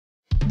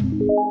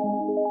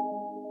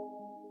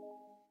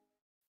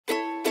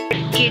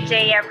Good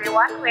day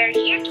everyone, we're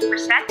here to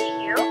present to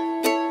you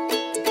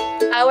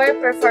our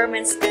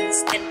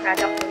performance-based and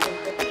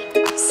product-related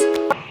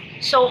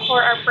videos. So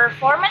for our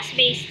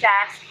performance-based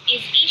task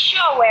is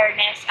issue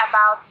awareness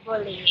about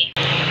bullying.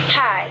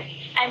 Hi,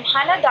 I'm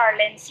Hanna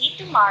Darlyn C.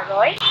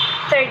 Tomaroy,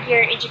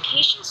 third-year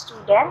education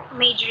student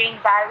majoring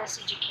values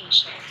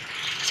education.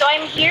 So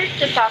I'm here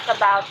to talk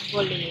about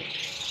bullying.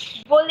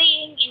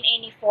 Bullying in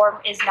any form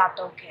is not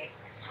okay.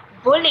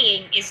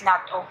 Bullying is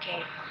not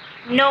okay.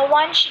 No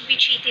one should be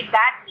treated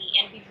badly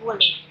and be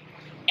bullied.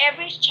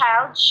 Every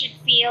child should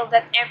feel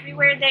that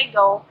everywhere they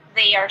go,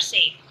 they are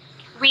safe.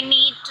 We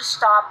need to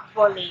stop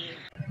bullying.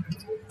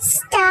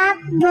 Stop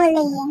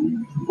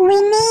bullying. We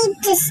need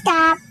to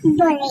stop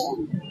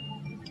bullying.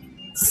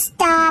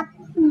 Stop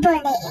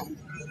bullying.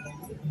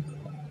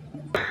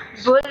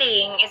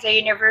 Bullying is a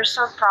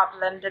universal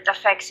problem that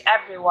affects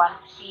everyone,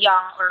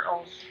 young or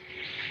old.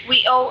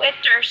 We owe it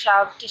to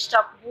ourselves to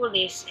stop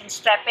bullies in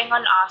stepping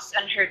on us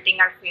and hurting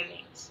our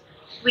feelings.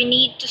 We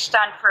need to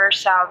stand for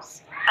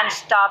ourselves and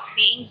stop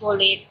being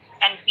bullied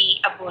and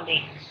be a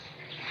bully.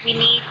 We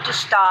need to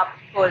stop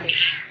bullying.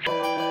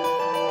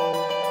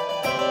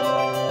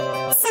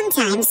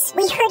 Sometimes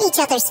we hurt each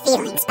other's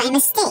feelings by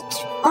mistake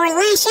or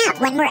lash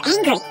out when we're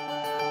angry.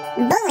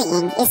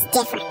 Bullying is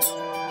different.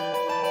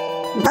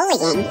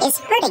 Bullying is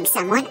hurting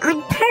someone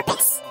on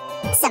purpose.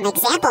 Some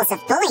examples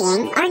of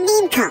bullying are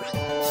name-calling,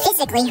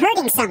 physically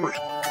hurting someone,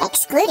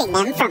 excluding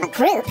them from a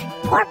group,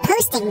 or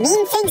posting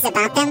mean things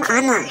about them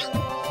online.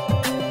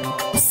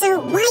 So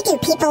why do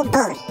people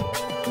bully?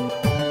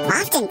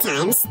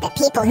 Oftentimes, the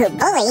people who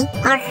bully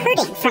are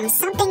hurting from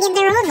something in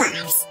their own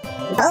lives.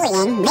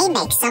 Bullying may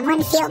make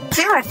someone feel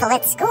powerful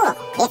at school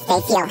if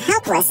they feel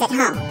helpless at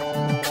home.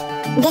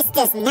 This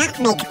does not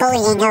make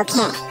bullying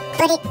okay,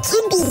 but it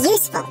can be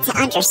useful to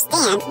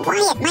understand why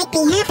it might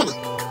be happening.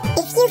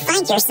 If you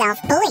find yourself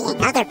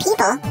bullying other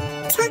people,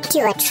 talk to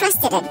a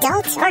trusted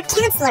adult or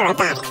counselor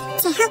about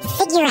it to help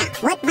figure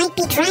out what might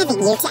be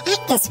driving you to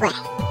act this way.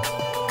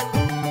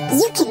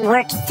 You can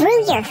work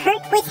through your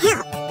hurt with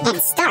help and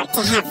start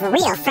to have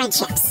real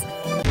friendships.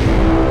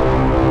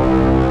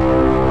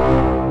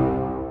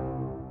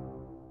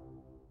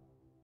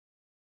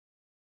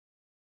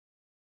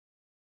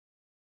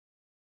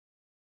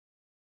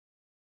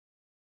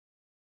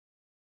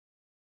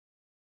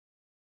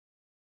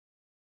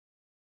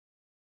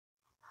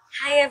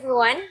 Hi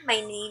everyone,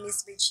 my name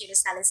is Breche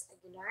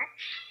Aguilar,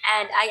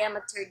 and I am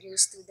a third-year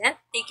student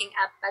taking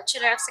up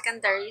Bachelor of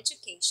Secondary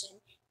Education,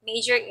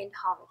 major in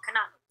Home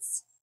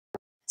Economics.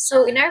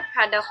 So in our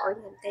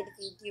product-oriented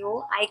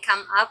video, I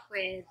come up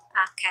with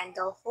a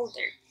candle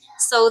holder.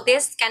 So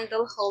this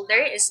candle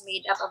holder is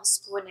made up of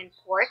spoon and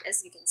fork,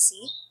 as you can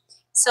see.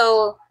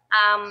 So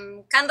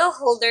candle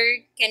holder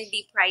can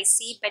be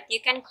pricey, but you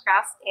can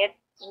craft it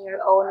in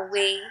your own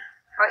way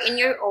or in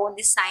your own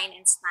design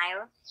and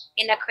style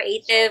in a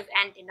creative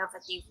and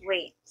innovative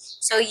way.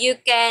 So you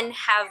can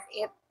have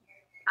it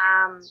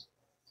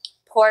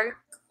pork,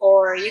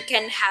 or you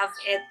can have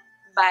it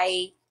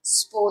by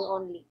spoon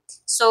only.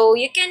 So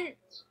it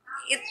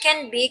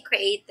can be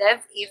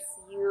creative if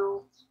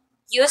you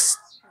use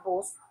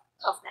both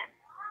of them.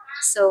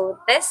 So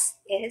this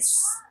is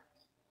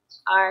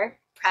our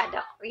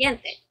product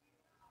oriented.